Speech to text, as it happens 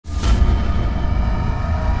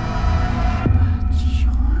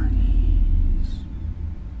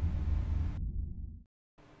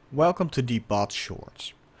Welcome to Deepbot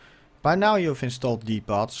Shorts. By now you've installed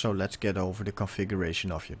Deepbot, so let's get over the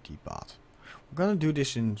configuration of your Deepbot. We're going to do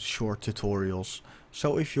this in short tutorials,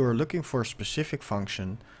 so if you're looking for a specific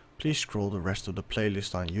function, please scroll the rest of the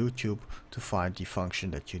playlist on YouTube to find the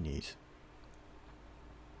function that you need.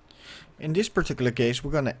 In this particular case,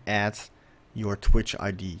 we're going to add your Twitch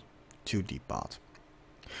ID to Deepbot.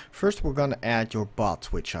 First, we're going to add your bot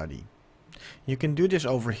Twitch ID. You can do this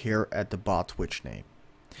over here at the bot Twitch name.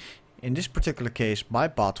 In this particular case, my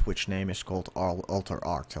bot Twitch name is called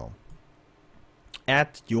Arcto.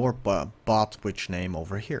 Add your bot Twitch name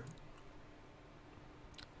over here.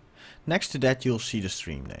 Next to that, you'll see the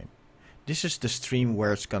stream name. This is the stream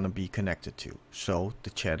where it's going to be connected to, so the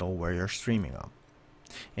channel where you're streaming on.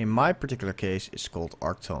 In my particular case, it's called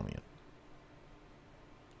Arctomian.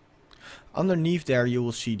 Underneath there, you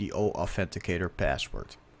will see the authenticator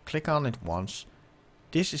password. Click on it once.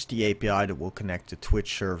 This is the API that will connect the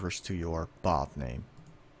Twitch servers to your bot name.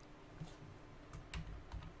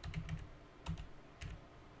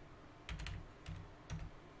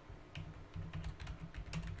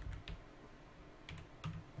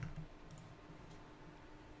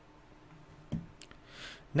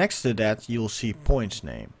 Next to that, you'll see points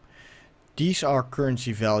name. These are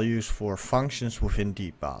currency values for functions within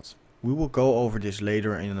Deepbot. We will go over this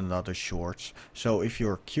later in another shorts, so if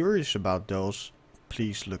you're curious about those,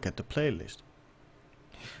 please look at the playlist.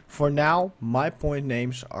 For now, my point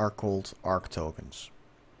names are called Arc tokens.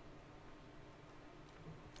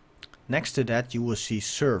 Next to that, you will see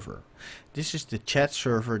server. This is the chat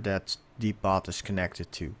server that Deepbot is connected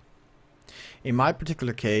to. In my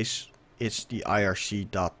particular case, it's the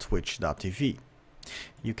irc.twitch.tv.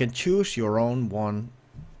 You can choose your own one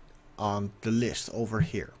on the list over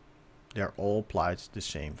here. They're all applied the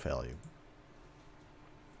same value.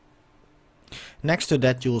 Next to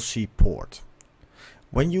that, you'll see port.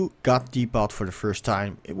 When you got Deepbot for the first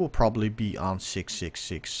time, it will probably be on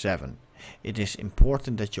 6667. It is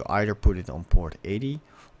important that you either put it on port 80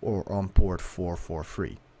 or on port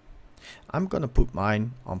 443. I'm gonna put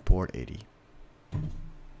mine on port 80.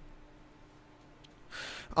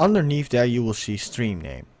 Underneath there, you will see stream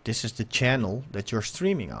name. This is the channel that you're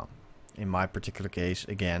streaming on. In my particular case,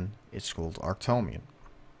 again, it's called Arctomian.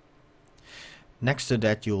 Next to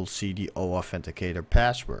that, you'll see the authenticator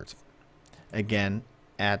password. Again,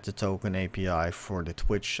 add the token API for the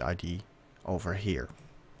Twitch ID over here.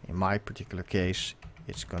 In my particular case,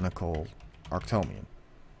 it's gonna call Arctomian.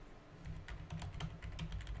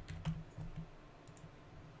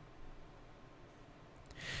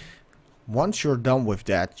 Once you're done with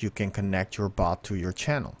that, you can connect your bot to your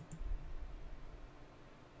channel.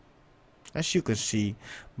 As you can see,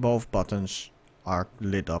 both buttons are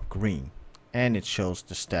lit up green and it shows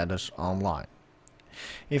the status online.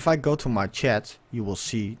 If I go to my chat, you will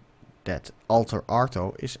see that Alter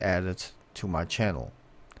Arto is added to my channel.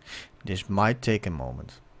 This might take a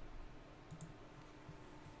moment.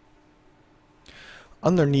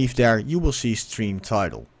 Underneath there, you will see stream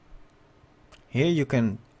title. Here you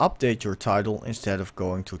can update your title instead of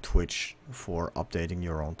going to Twitch for updating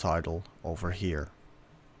your own title over here.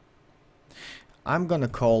 I'm gonna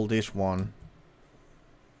call this one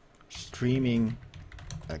streaming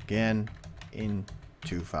again in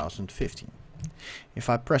 2015. If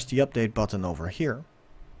I press the update button over here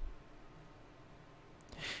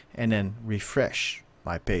and then refresh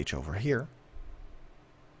my page over here,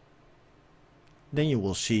 then you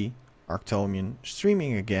will see Arctomian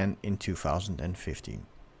streaming again in 2015.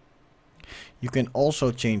 You can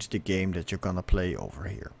also change the game that you're gonna play over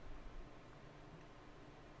here.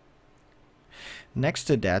 Next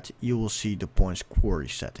to that, you will see the points query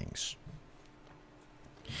settings.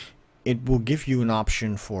 It will give you an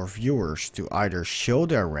option for viewers to either show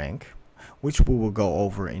their rank, which we will go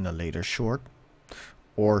over in a later short,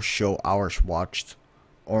 or show hours watched,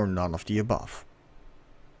 or none of the above.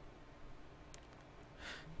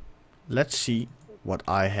 Let's see what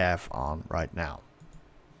I have on right now.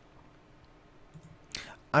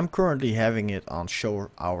 I'm currently having it on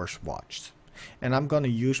show hours watched, and I'm going to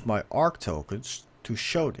use my Arc tokens to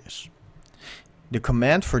show this. The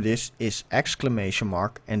command for this is exclamation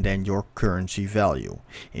mark and then your currency value.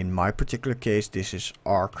 In my particular case, this is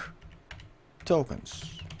Arc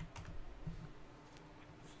tokens.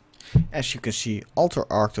 As you can see, Alter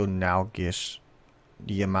Arcto now gives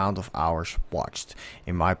the amount of hours watched.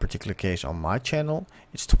 In my particular case on my channel,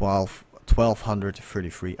 it's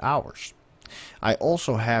 1233 hours. I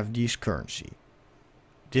also have these currency.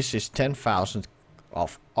 This is 10,000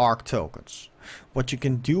 of Arc tokens. What you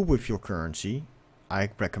can do with your currency, I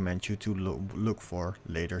recommend you to look for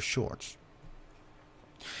later shorts.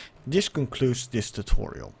 This concludes this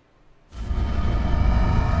tutorial.